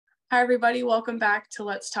Hi, everybody. Welcome back to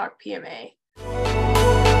Let's Talk PMA.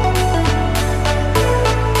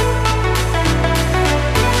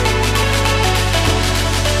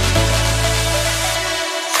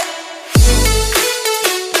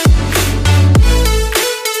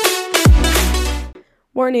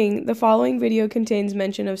 Warning, the following video contains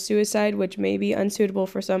mention of suicide which may be unsuitable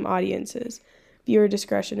for some audiences. Viewer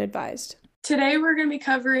discretion advised. Today we're going to be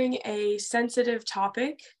covering a sensitive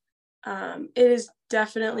topic. It is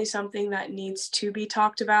definitely something that needs to be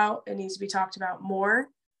talked about. It needs to be talked about more.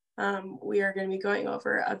 We are going to be going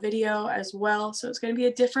over a video as well. So it's going to be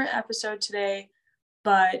a different episode today,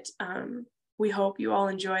 but we hope you all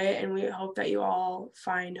enjoy it, and we hope that you all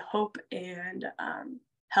find hope and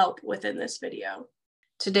help within this video.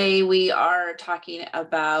 Today we are talking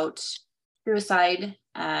about suicide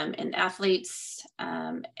in athletes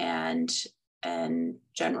and in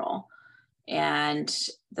general, and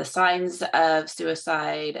the signs of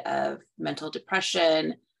suicide, of mental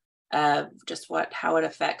depression, of just how it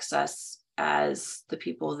affects us as the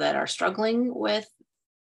people that are struggling with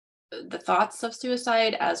the thoughts of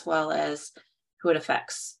suicide, as well as who it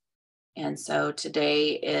affects. And so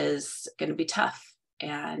today is going to be tough,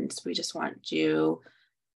 and we just want to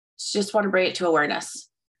bring it to awareness.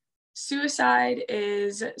 Suicide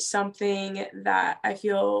is something that I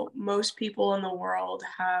feel most people in the world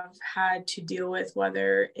have had to deal with,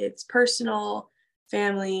 whether it's personal,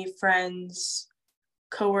 family, friends,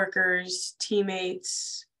 coworkers,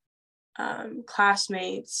 teammates,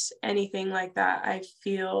 classmates, anything like that. I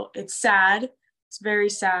feel it's sad. It's very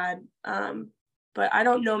sad. But I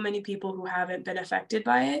don't know many people who haven't been affected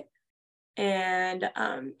by it. And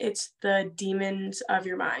it's the demons of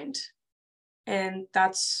your mind. And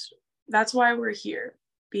that's why we're here,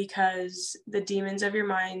 because the demons of your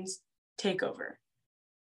minds take over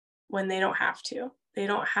when they don't have to. They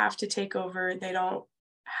don't have to take over.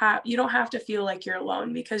 You don't have to feel like you're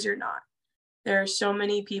alone, because you're not. There are so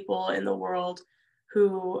many people in the world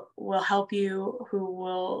who will help you, who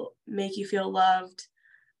will make you feel loved,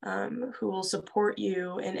 who will support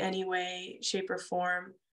you in any way, shape, or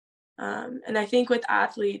form. And I think with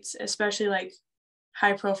athletes, especially like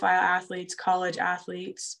high profile athletes, college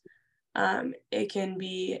athletes, it can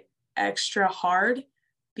be extra hard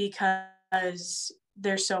because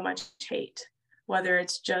there's so much hate, whether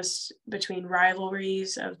it's just between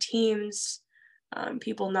rivalries of teams,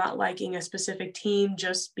 people not liking a specific team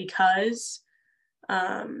just because,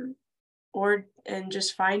 and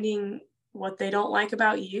just finding what they don't like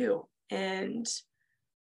about you. And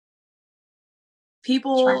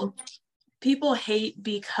people hate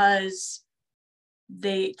because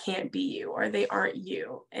they can't be you, or they aren't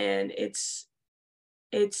you. And it's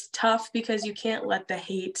tough because you can't let the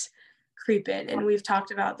hate creep in. And we've talked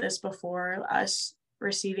about this before, us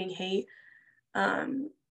receiving hate. You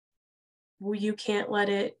can't let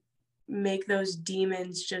it make those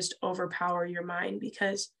demons just overpower your mind,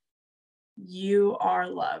 because you are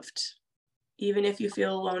loved. Even if you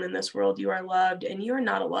feel alone in this world, you are loved, and you are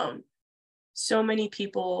not alone. So many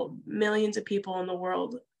people, millions of people in the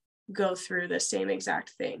world go through the same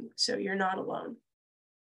exact thing. So you're not alone.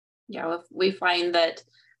 Yeah, we find that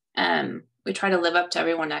we try to live up to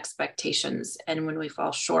everyone's expectations. And when we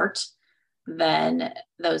fall short, then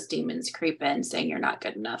those demons creep in saying you're not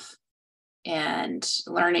good enough. And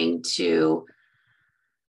learning to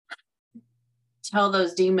tell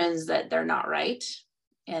those demons that they're not right,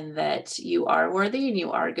 and that you are worthy and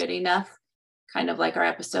you are good enough. Kind of like our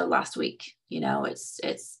episode last week,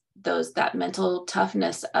 it's that mental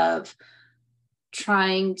toughness of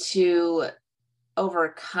trying to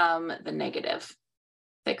overcome the negative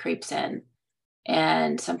that creeps in.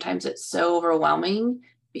 And sometimes it's so overwhelming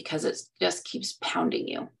because it just keeps pounding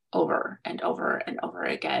you over and over and over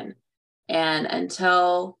again. And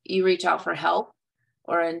until you reach out for help,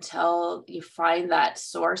 or until you find that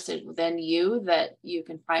source within you that you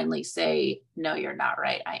can finally say, no, you're not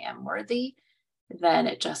right, I am worthy, then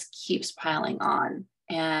it just keeps piling on.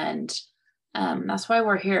 And that's why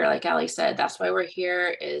we're here. Like Allie said, that's why we're here,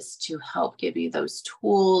 is to help give you those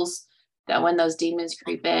tools that when those demons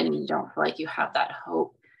creep in and you don't feel like you have that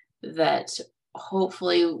hope, that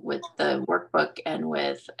hopefully with the workbook and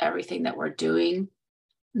with everything that we're doing,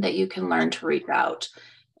 that you can learn to reach out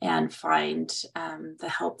and find the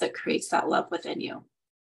help that creates that love within you.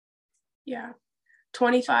 Yeah.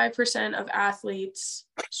 25% of athletes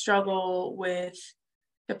struggle with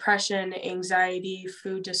depression, anxiety,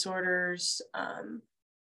 food disorders,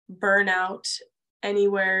 burnout,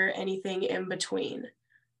 anything in between.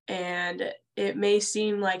 And it may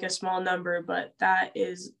seem like a small number, but that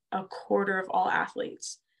is a quarter of all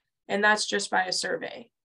athletes. And that's just by a survey.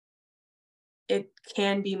 it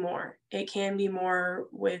can be more. It can be more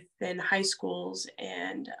within high schools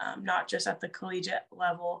and not just at the collegiate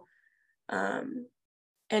level. And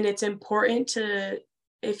it's important to,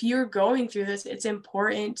 if you're going through this, it's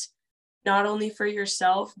important not only for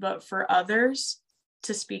yourself, but for others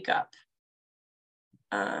to speak up.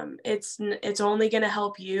 It's only going to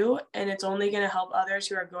help you, and it's only going to help others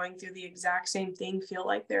who are going through the exact same thing feel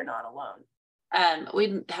like they're not alone.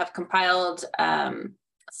 We have compiled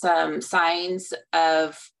some signs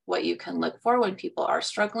of what you can look for when people are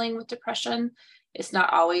struggling with depression. It's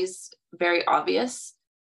not always very obvious,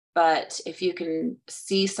 but if you can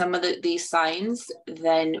see some of these signs,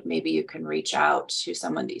 then maybe you can reach out to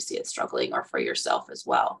someone that you see is struggling, or for yourself as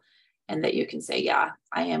well. And that you can say, yeah,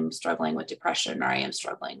 I am struggling with depression, or I am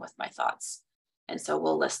struggling with my thoughts. And so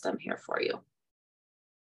we'll list them here for you.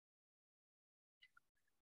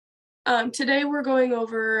 Today we're going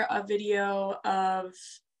over a video of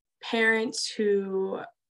parents who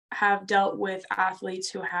have dealt with athletes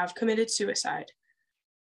who have committed suicide.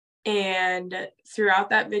 And throughout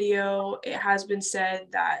that video, it has been said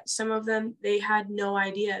that some of them, they had no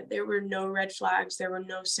idea. There were no red flags. There were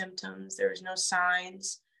no symptoms. There was no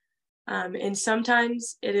signs. And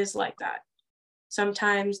sometimes it is like that.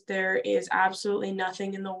 Sometimes there is absolutely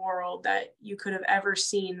nothing in the world that you could have ever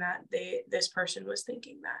seen that this person was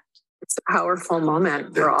thinking that. It's a powerful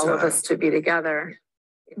moment for all of us to be together.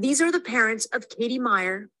 These are the parents of Katie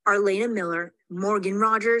Meyer, Arlena Miller, Morgan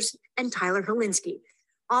Rogers, and Tyler Helinski,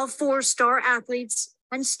 all 4 star athletes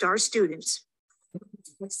and star students.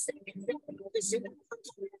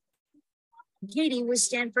 Katie was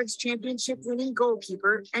Stanford's championship-winning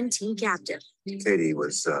goalkeeper and team captain. Katie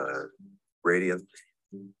was radiant,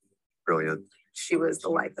 brilliant. She was the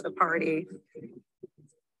life of the party.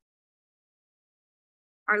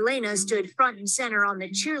 Arlena stood front and center on the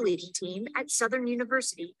cheerleading team at Southern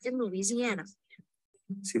University in Louisiana.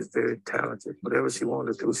 She's very talented. Whatever she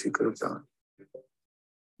wanted to do, she could have done.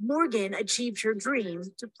 Morgan achieved her dream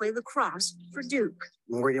to play lacrosse for Duke.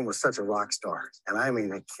 Morgan was such a rock star, and I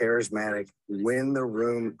mean a charismatic, win the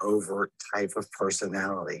room over type of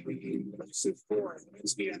personality.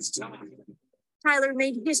 Tyler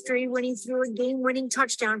made history when he threw a game-winning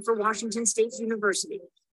touchdown for Washington State University.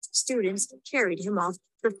 Students carried him off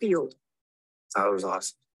the field. That was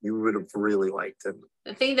awesome. You would have really liked him.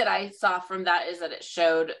 The thing that I saw from that is that it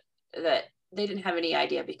showed that they didn't have any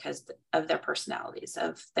idea because of their personalities,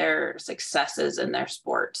 of their successes in their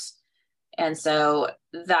sports. And so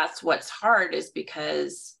that's what's hard, is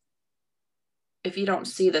because if you don't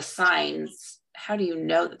see the signs, how do you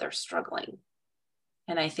know that they're struggling?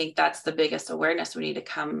 And I think that's the biggest awareness we need to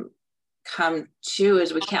come to,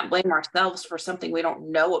 is we can't blame ourselves for something we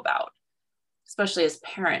don't know about, especially as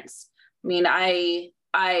parents. I mean,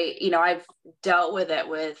 I've dealt with it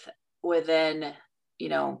within,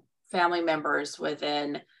 family members,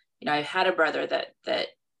 within, I had a brother that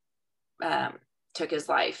took his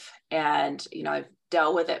life, and, I've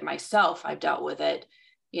dealt with it myself. I've dealt with it,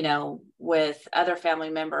 with other family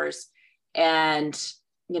members, and,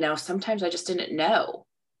 sometimes I just didn't know,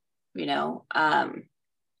 and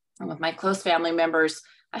with my close family members,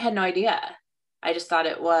 I had no idea. I just thought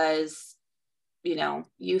it was,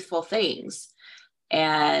 youthful things.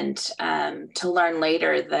 And to learn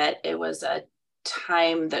later that it was a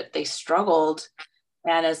time that they struggled.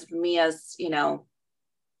 And as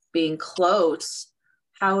being close,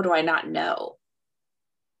 how do I not know?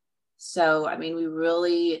 So, I mean, we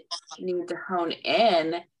really need to hone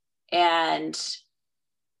in and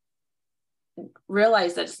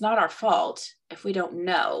realize that it's not our fault if we don't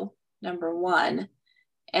know, number one,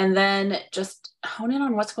 and then just hone in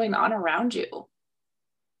on what's going on around you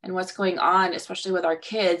and what's going on, especially with our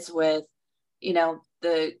kids, with,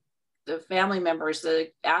 the family members, the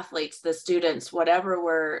athletes, the students,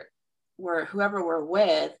 whatever whoever we're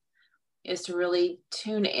with, is to really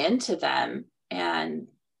tune into them and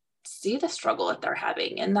see the struggle that they're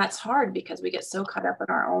having. And that's hard because we get so caught up in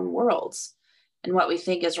our own worlds and what we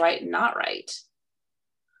think is right and not right.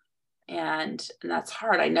 And that's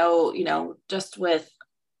hard. I know, just with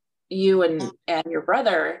you and your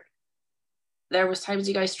brother, there was times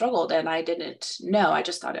you guys struggled and I didn't know. I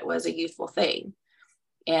just thought it was a youthful thing.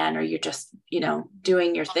 Or you're just,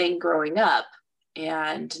 doing your thing growing up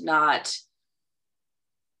and not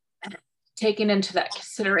taking into that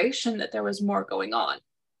consideration that there was more going on.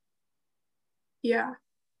 Yeah.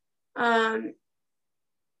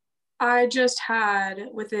 I just had,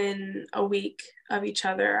 within a week of each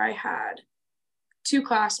other, I had 2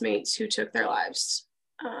 classmates who took their lives.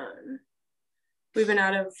 We've been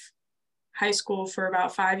out of high school for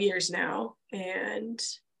about 5 years now, and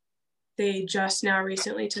they just now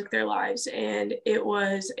recently took their lives, and it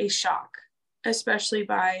was a shock, especially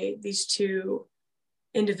by these two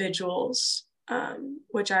individuals,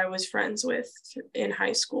 which I was friends with in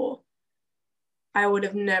high school. I would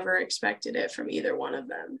have never expected it from either one of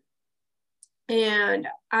them. And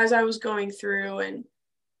as I was going through and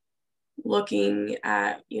looking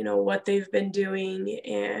at, you know, what they've been doing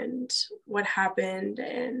and what happened,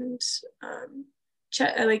 and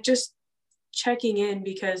just checking in,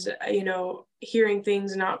 because, you know, hearing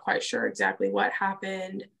things, not quite sure exactly what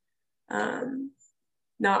happened,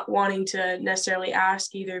 not wanting to necessarily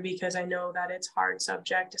ask either, because I know that it's a hard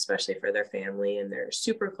subject, especially for their family and their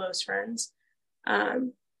super close friends.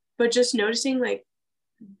 But just noticing like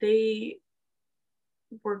they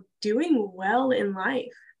were doing well in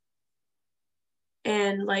life,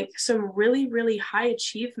 and like some really, really high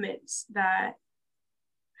achievements that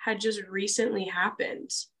had just recently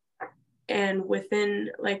happened. And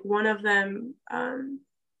within, like, one of them,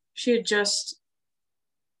 she had just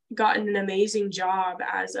gotten an amazing job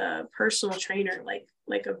as a personal trainer,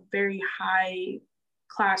 like a very high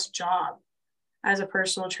class job as a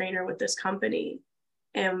personal trainer with this company.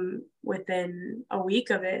 And within a week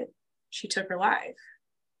of it, she took her life.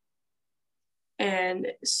 And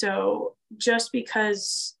so just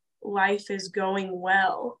because life is going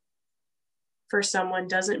well for someone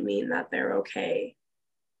doesn't mean that they're okay.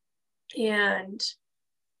 And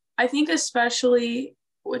I think especially,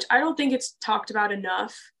 which I don't think it's talked about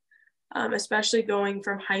enough, especially going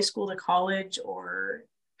from high school to college, or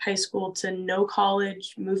high school to no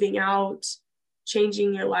college, moving out,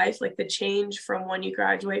 changing your life, like the change from when you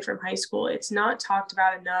graduate from high school, it's not talked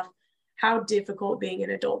about enough how difficult being an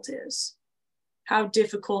adult is. How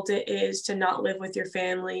difficult it is to not live with your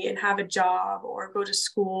family and have a job or go to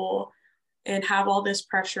school and have all this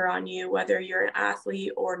pressure on you, whether you're an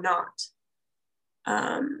athlete or not.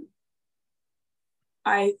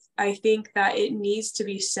 I think that it needs to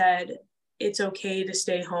be said, it's okay to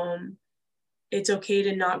stay home. It's okay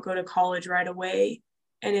to not go to college right away,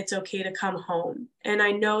 and it's okay to come home. And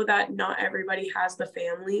I know that not everybody has the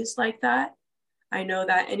families like that. I know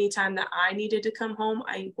that anytime that I needed to come home,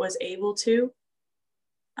 I was able to.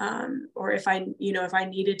 Or if I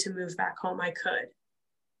needed to move back home, I could.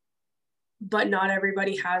 But not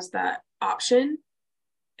everybody has that option.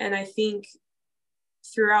 And I think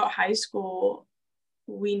throughout high school,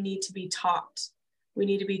 we need to be taught. We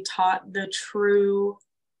need to be taught the true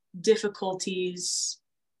difficulties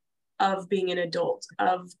of being an adult,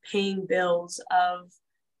 of paying bills, of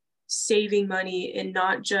saving money, and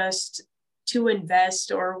not just to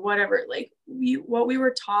invest or whatever. Like what we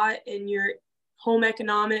were taught in your home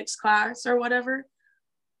economics class or whatever,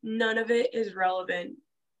 none of it is relevant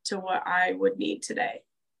to what I would need today.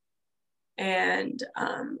 And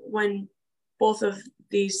when both of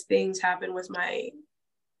these things happened with my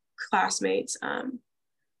classmates,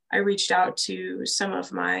 I reached out to some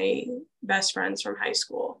of my best friends from high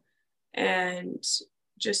school, and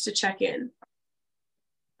just to check in.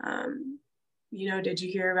 Did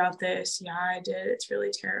you hear about this? Yeah, I did. It's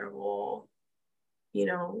really terrible.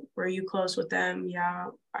 Were you close with them? Yeah,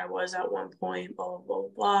 I was at one point, blah, blah, blah,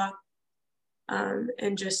 blah. And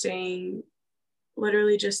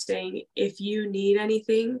literally just saying, if you need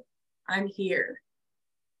anything, I'm here.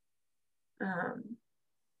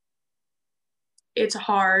 It's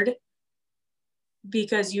hard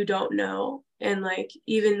because you don't know. And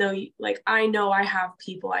even though I know I have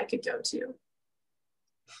people I could go to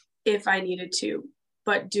if I needed to,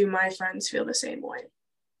 but do my friends feel the same way?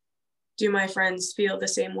 Do my friends feel the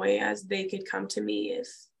same way as they could come to me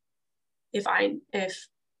if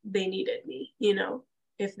they needed me,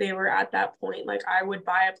 if they were at that point? I would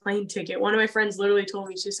buy a plane ticket. One of my friends literally told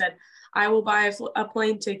me, she said, I will buy a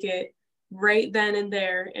plane ticket right then and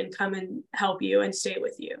there and come and help you and stay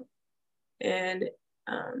with you. And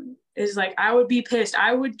it's I would be pissed.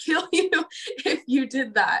 I would kill you if you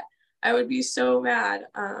did that. I would be so mad.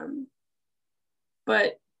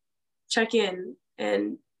 But check in,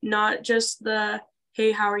 and not just the,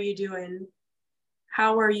 hey, how are you doing?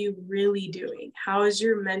 How are you really doing? How is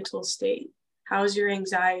your mental state? How is your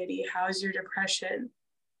anxiety? How is your depression?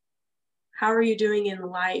 How are you doing in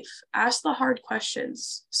life? Ask the hard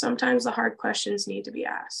questions. Sometimes the hard questions need to be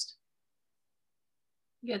asked.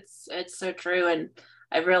 It's so true. And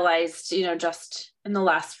I've realized, just in the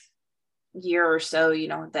last year or so,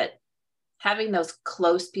 that having those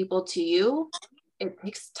close people to you, it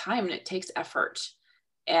takes time and it takes effort.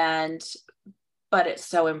 But it's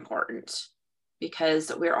so important,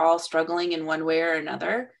 because we're all struggling in one way or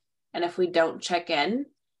another. And if we don't check in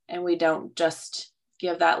and we don't just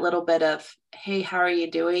give that little bit of, hey, how are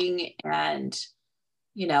you doing? And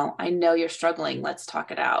I know you're struggling. Let's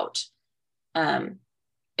talk it out.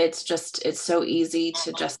 It's so easy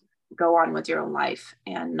to just go on with your own life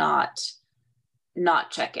and not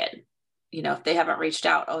check in. If they haven't reached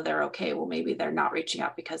out, oh, they're okay. Well, maybe they're not reaching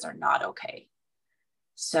out because they're not okay.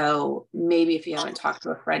 So maybe if you haven't talked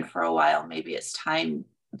to a friend for a while, maybe it's time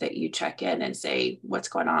that you check in and say, what's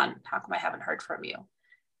going on? How come I haven't heard from you?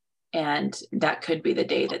 And that could be the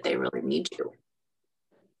day that they really need you.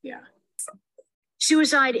 Yeah.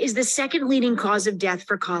 Suicide is the second leading cause of death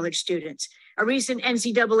for college students. A recent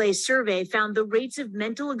NCAA survey found the rates of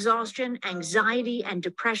mental exhaustion, anxiety, and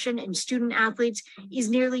depression in student athletes is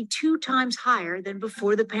nearly 2 times higher than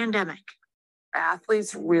before the pandemic.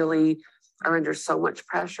 Athletes really are under so much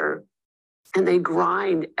pressure, and they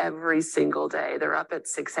grind every single day. They're up at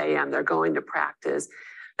 6 a.m. They're going to practice.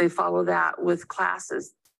 They follow that with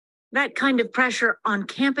classes. That kind of pressure on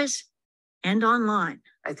campus and online.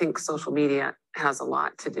 I think social media has a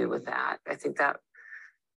lot to do with that. I think that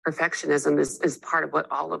perfectionism is part of what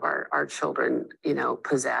all of our children,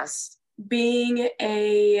 possess. Being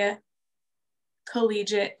a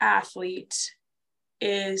collegiate athlete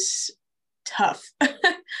is tough,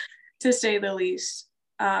 to say the least.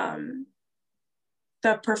 The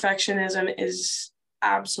perfectionism is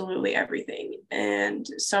absolutely everything. And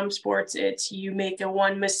some sports, it's you make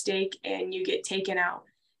one mistake and you get taken out.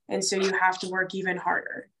 And so you have to work even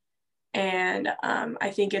harder. And I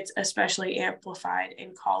think it's especially amplified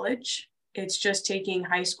in college. It's just taking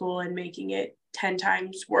high school and making it 10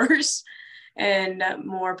 times worse and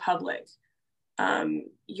more public.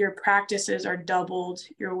 Your practices are doubled,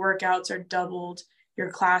 your workouts are doubled,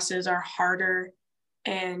 your classes are harder,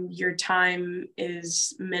 and your time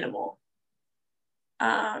is minimal.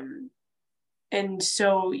 And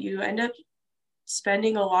so you end up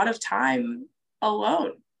spending a lot of time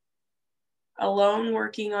alone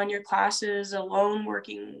working on your classes, alone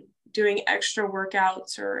doing extra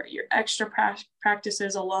workouts or your extra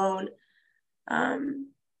practices alone.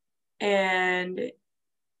 And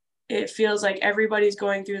it feels like everybody's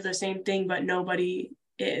going through the same thing, but nobody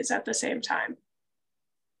is at the same time.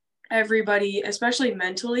 Everybody, especially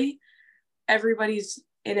mentally, everybody's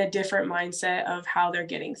in a different mindset of how they're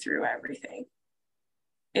getting through everything.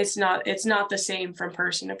 It's not the same from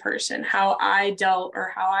person to person. How I dealt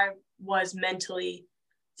or how I was mentally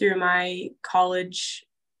through my college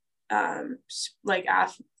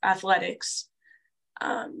athletics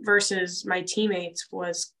versus my teammates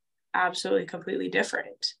was absolutely completely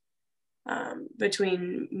different.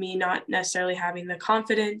 Between me not necessarily having the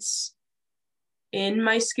confidence in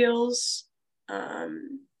my skills,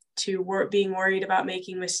 to being worried about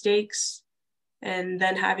making mistakes, and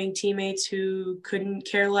then having teammates who couldn't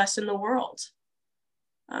care less in the world.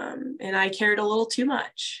 And I cared a little too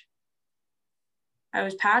much. I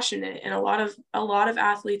was passionate, and a lot of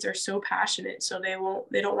athletes are so passionate, so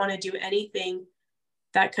they don't want to do anything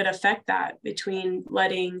that could affect that, between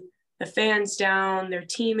letting the fans down, their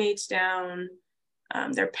teammates down,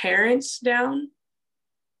 their parents down.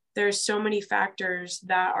 There's so many factors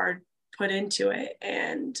that are put into it,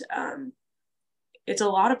 and it's a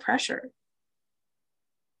lot of pressure.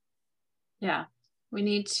 Yeah, we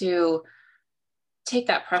need to take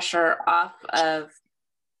that pressure off of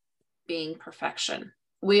being perfection.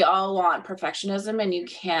 We all want perfectionism, and you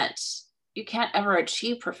can't ever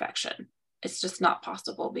achieve perfection. It's just not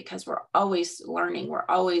possible, because we're always learning, we're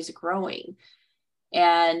always growing.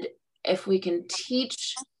 And if we can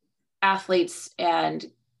teach athletes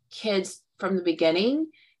and kids from the beginning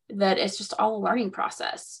that it's just all a learning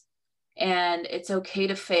process, and it's okay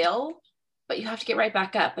to fail, but you have to get right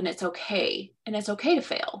back up, and it's okay. And it's okay to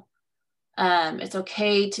fail. It's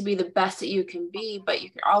okay to be the best that you can be, but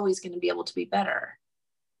you're always going to be able to be better.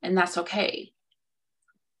 And that's okay.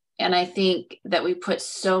 And I think that we put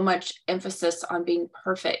so much emphasis on being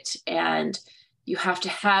perfect, and you have to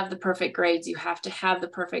have the perfect grades. You have to have the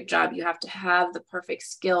perfect job. You have to have the perfect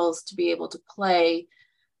skills to be able to play.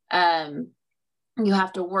 You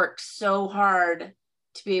have to work so hard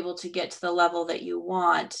to be able to get to the level that you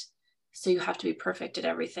want. So you have to be perfect at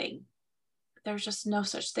everything. There's just no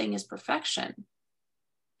such thing as perfection.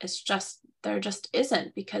 There just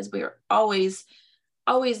isn't, because we're always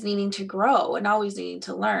needing to grow and always needing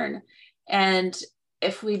to learn. And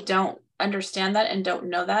if we don't understand that and don't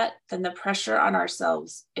know that, then the pressure on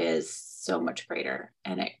ourselves is so much greater.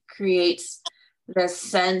 And it creates this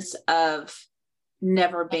sense of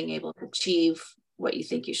never being able to achieve what you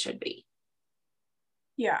think you should be.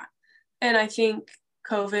 Yeah. And I think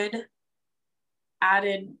COVID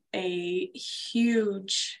added a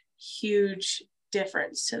huge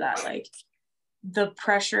difference to that. Like the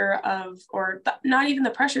pressure of, or not even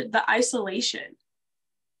the pressure, the isolation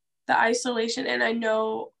the isolation, and I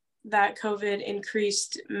know that COVID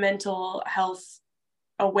increased mental health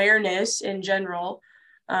awareness in general.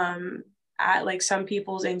 At like some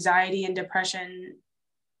people's anxiety and depression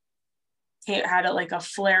had a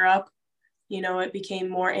flare up. You know, it became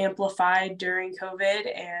more amplified during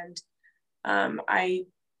COVID, and I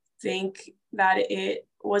think that it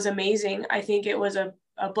was amazing. I think it was a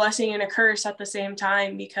blessing and a curse at the same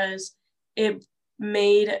time, because it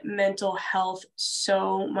made mental health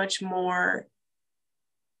so much more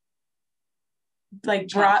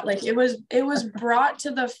it was brought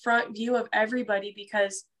to the front view of everybody,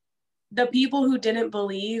 because the people who didn't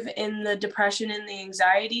believe in the depression and the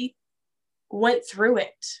anxiety went through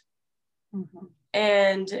it. Mm-hmm.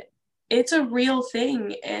 And it's a real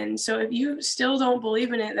thing. And so if you still don't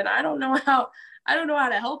believe in it, then I don't know how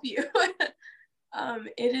to help you.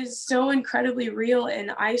 It is so incredibly real,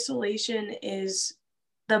 and isolation is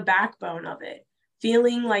the backbone of it.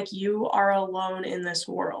 Feeling like you are alone in this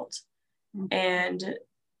world. Mm-hmm. And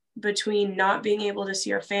between not being able to see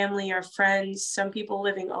your family, your friends, some people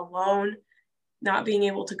living alone, not being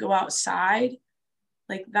able to go outside,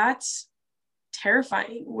 like that's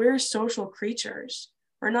terrifying. We're social creatures.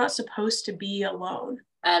 We're not supposed to be alone.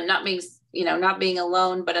 Not being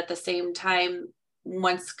alone, but at the same time,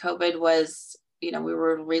 once COVID was, we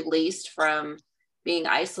were released from being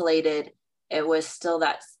isolated, it was still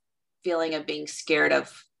that feeling of being scared of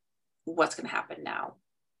what's going to happen now.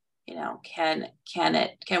 Can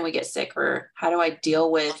we get sick, or how do I deal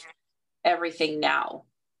with everything now?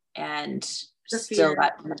 And still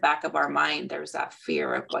that in the back of our mind, there's that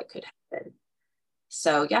fear of what could happen.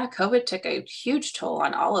 So yeah, COVID took a huge toll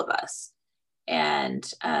on all of us. And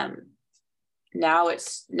now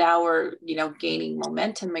we're, gaining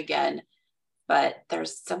momentum again, but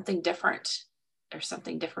there's something different. There's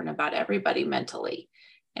something different about everybody mentally.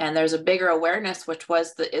 And there's a bigger awareness, which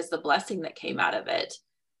is the blessing that came out of it.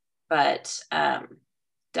 But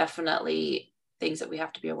definitely things that we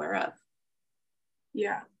have to be aware of.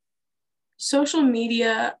 Yeah. Social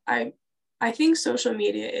media, I think social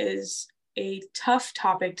media is a tough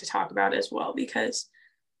topic to talk about as well, because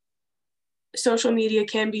social media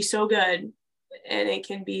can be so good and it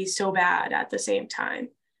can be so bad at the same time.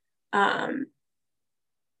 I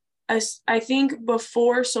think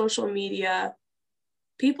before social media,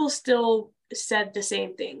 people still said the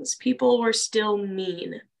same things. People were still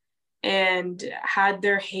mean and had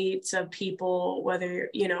their hates of people, whether,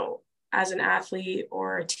 as an athlete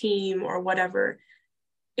or a team or whatever.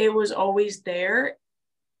 It was always there.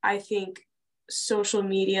 I think social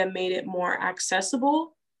media made it more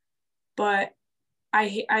accessible, but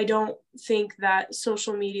I don't think that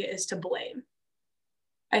social media is to blame.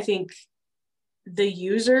 I think the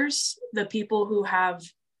users, the people who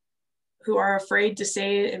are afraid to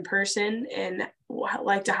say it in person and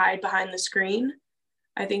like to hide behind the screen,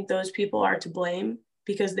 I think those people are to blame,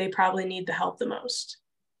 because they probably need the help the most.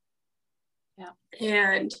 Yeah.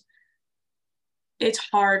 And it's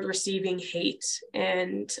hard receiving hate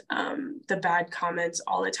and the bad comments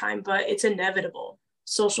all the time, but it's inevitable.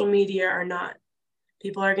 Social media or not,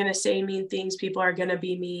 people are going to say mean things. People are going to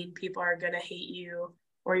be mean. People are going to hate you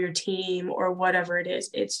or your team or whatever it is.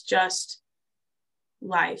 It's just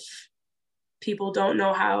life. People don't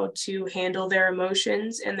know how to handle their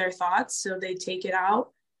emotions and their thoughts, so they take it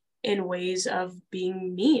out in ways of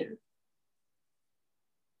being mean.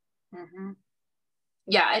 Mm-hmm.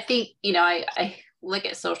 Yeah, I think, I look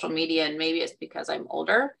at social media, and maybe it's because I'm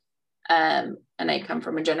older and I come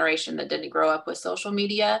from a generation that didn't grow up with social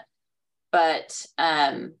media, but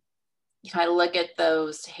I look at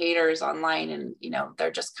those haters online, and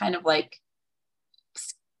they're just kind of like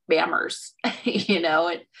spammers,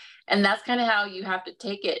 and that's kind of how you have to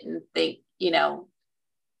take it and think, you're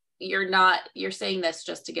saying this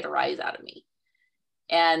just to get a rise out of me.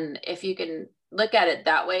 And if you can look at it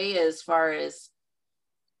that way, as far as,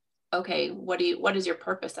 okay, what is your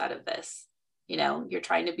purpose out of this? You're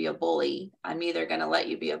trying to be a bully. I'm either going to let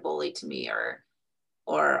you be a bully to me,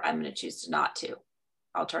 or I'm going to choose to not to.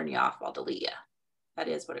 I'll turn you off. I'll delete you. That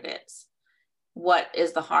is what it is. What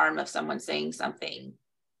is the harm of someone saying something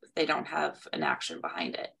if they don't have an action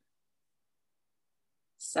behind it?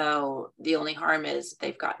 So the only harm is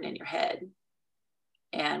they've gotten in your head.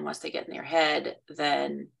 And once they get in your head,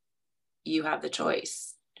 then you have the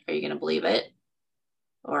choice. Are you going to believe it?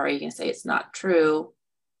 Or are you going to say it's not true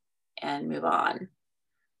and move on?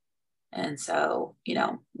 And so,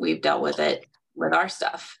 we've dealt with it with our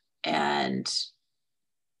stuff, and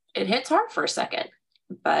it hits hard for a second,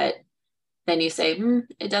 but then you say,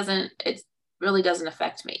 it really doesn't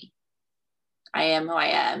affect me. I am who I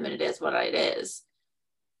am, and it is what it is.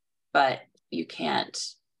 But you can't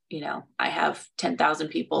I have 10,000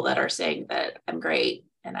 people that are saying that I'm great,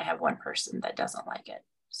 and I have one person that doesn't like it.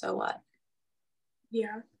 So what?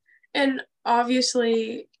 Yeah. And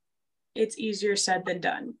obviously it's easier said than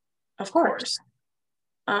done, of course.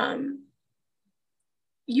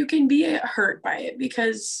 You can be hurt by it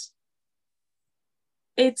because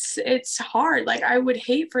it's hard. Like, I would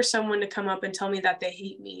hate for someone to come up and tell me that they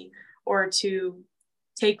hate me, or to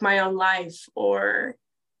take my own life, or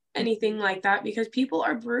anything like that, because people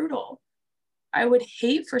are brutal. I would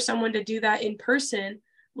hate for someone to do that in person,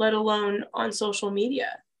 let alone on social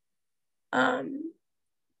media.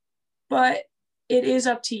 But it is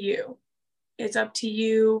up to you. It's up to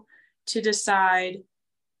you to decide,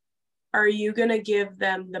 are you going to give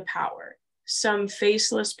them the power? Some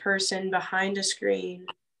faceless person behind a screen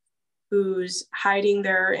who's hiding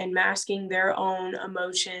and masking their own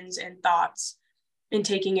emotions and thoughts and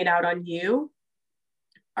taking it out on you.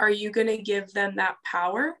 Are you going to give them that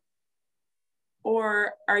power?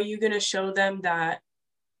 Or are you going to show them that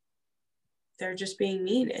they're just being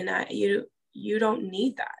mean, and you don't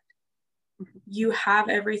need that? You have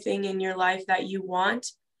everything in your life that you want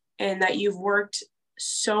and that you've worked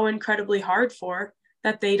so incredibly hard for,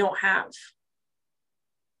 that they don't have,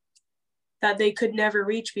 that they could never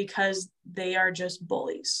reach because they are just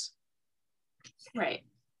bullies. Right.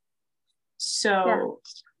 So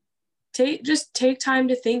just take time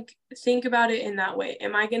to think about it in that way.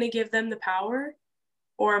 Am I going to give them the power,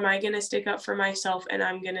 or am I going to stick up for myself and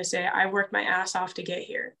I'm going to say, I worked my ass off to get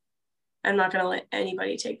here. I'm not going to let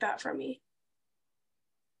anybody take that from me.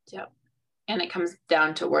 Yep. And it comes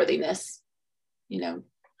down to worthiness.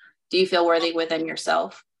 Do you feel worthy within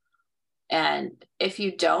yourself? And if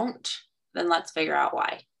you don't, then let's figure out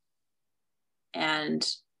why. And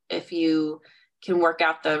if you can work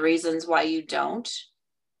out the reasons why you don't,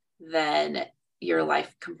 then your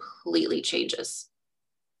life completely changes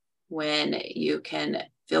when you can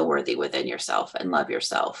feel worthy within yourself and love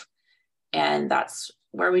yourself. And that's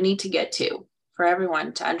where we need to get to, for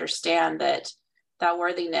everyone to understand that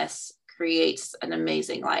worthiness creates an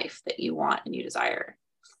amazing life that you want and you desire.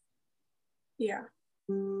 Yeah.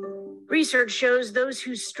 Research shows those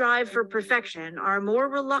who strive for perfection are more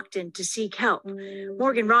reluctant to seek help.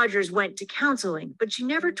 Morgan Rogers went to counseling, but she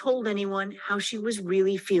never told anyone how she was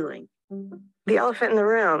really feeling. The elephant in the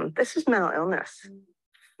room, this is mental illness.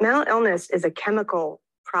 Mental illness is a chemical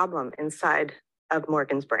problem inside of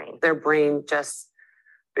Morgan's brain. Their brain just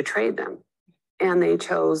betrayed them, and they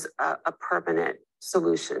chose a permanent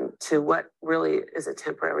solution to what really is a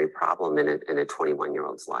temporary problem in a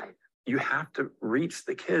 21-year-old's life. You have to reach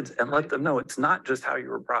the kids and let them know it's not just how you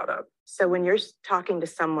were brought up. So when you're talking to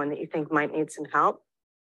someone that you think might need some help,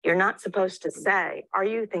 you're not supposed to say, are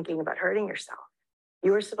you thinking about hurting yourself?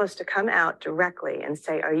 You are supposed to come out directly and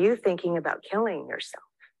say, are you thinking about killing yourself?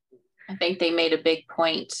 I think they made a big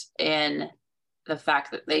point in the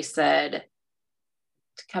fact that they said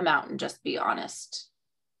to come out and just be honest.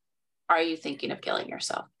 Are you thinking of killing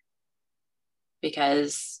yourself?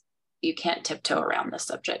 Because you can't tiptoe around this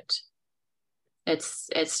subject.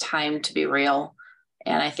 It's time to be real.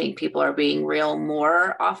 And I think people are being real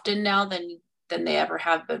more often now than they ever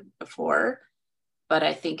have been before. But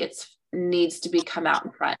I think it needs to be come out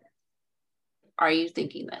in front. Are you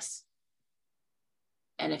thinking this?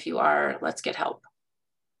 And if you are, let's get help.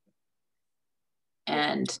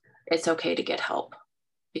 And it's okay to get help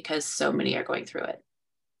because so many are going through it.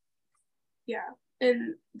 Yeah,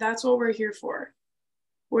 and that's what we're here for.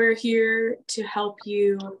 We're here to help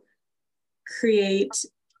you create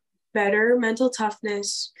better mental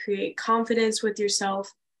toughness, create confidence with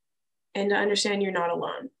yourself, and to understand you're not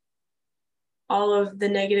alone. All of the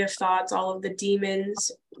negative thoughts, all of the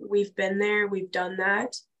demons, we've been there, we've done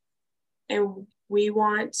that. And we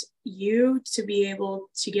want you to be able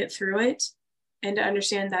to get through it and to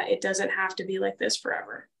understand that it doesn't have to be like this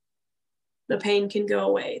forever. The pain can go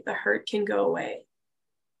away, the hurt can go away.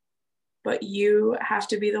 But you have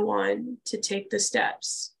to be the one to take the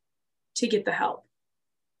steps to get the help.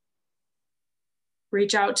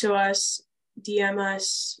 Reach out to us, DM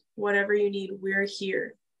us, whatever you need, we're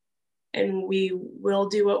here. And we will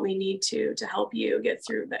do what we need to help you get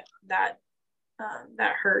through that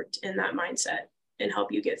hurt and that mindset and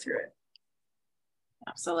help you get through it.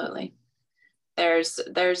 Absolutely.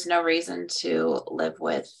 There's no reason to live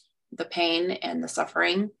with the pain and the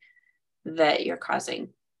suffering that you're causing,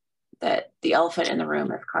 that the elephant in the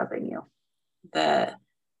room is causing you, the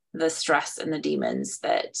stress and the demons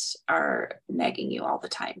that are nagging you all the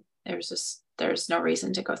time. There's no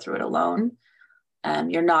reason to go through it alone.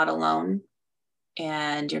 You're not alone,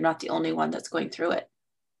 and you're not the only one that's going through it.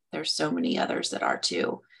 There's so many others that are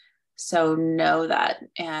too. So know that,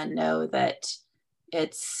 and know that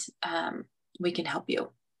it's, we can help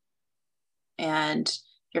you, and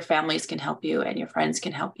your families can help you, and your friends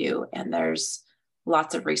can help you. And there's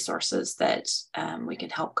lots of resources that we can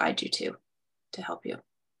help guide you to help you.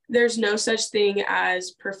 There's no such thing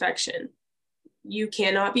as perfection. You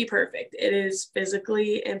cannot be perfect. It is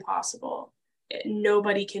physically impossible.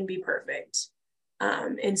 Nobody can be perfect.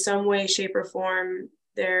 In some way, shape, or form,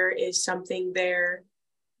 there is something there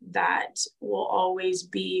that will always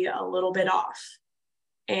be a little bit off.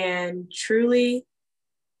 And truly,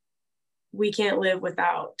 we can't live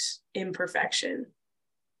without imperfection.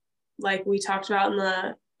 Like we talked about in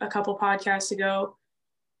a couple podcasts ago,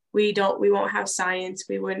 we won't have science,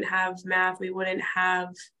 we wouldn't have math, we wouldn't have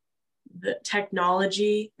the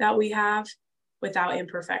technology that we have without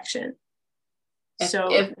imperfection.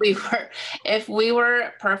 If we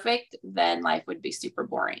were perfect, then life would be super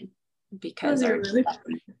boring, because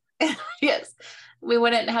yes, we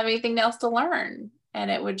wouldn't have anything else to learn,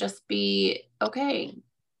 and it would just be, okay,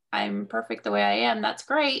 I'm perfect the way I am. That's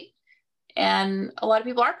great. And a lot of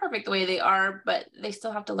people are perfect the way they are, but they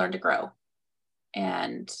still have to learn to grow.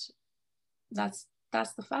 And that's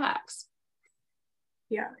the facts.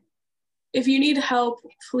 Yeah. If you need help,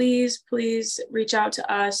 please reach out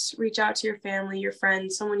to us, reach out to your family, your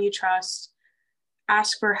friends, someone you trust,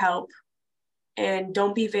 ask for help, and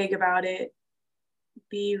don't be vague about it.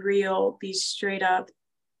 Be real, be straight up,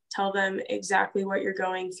 tell them exactly what you're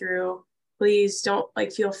going through. Please don't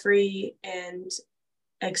feel free and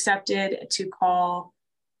accepted to call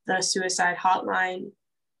the suicide hotline.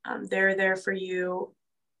 They're there for you.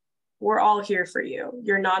 We're all here for you.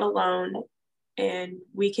 You're not alone, and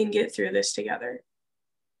we can get through this together.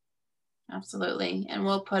 Absolutely. And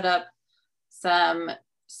we'll put up some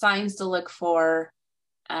signs to look for,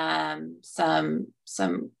 some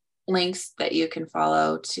links that you can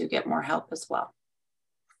follow to get more help as well.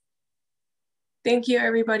 Thank you,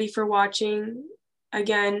 everybody, for watching.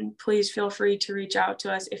 Again, please feel free to reach out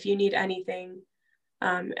to us if you need anything.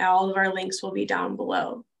 All of our links will be down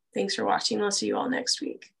below. Thanks for watching. We'll see you all next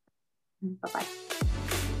week. Bye-bye.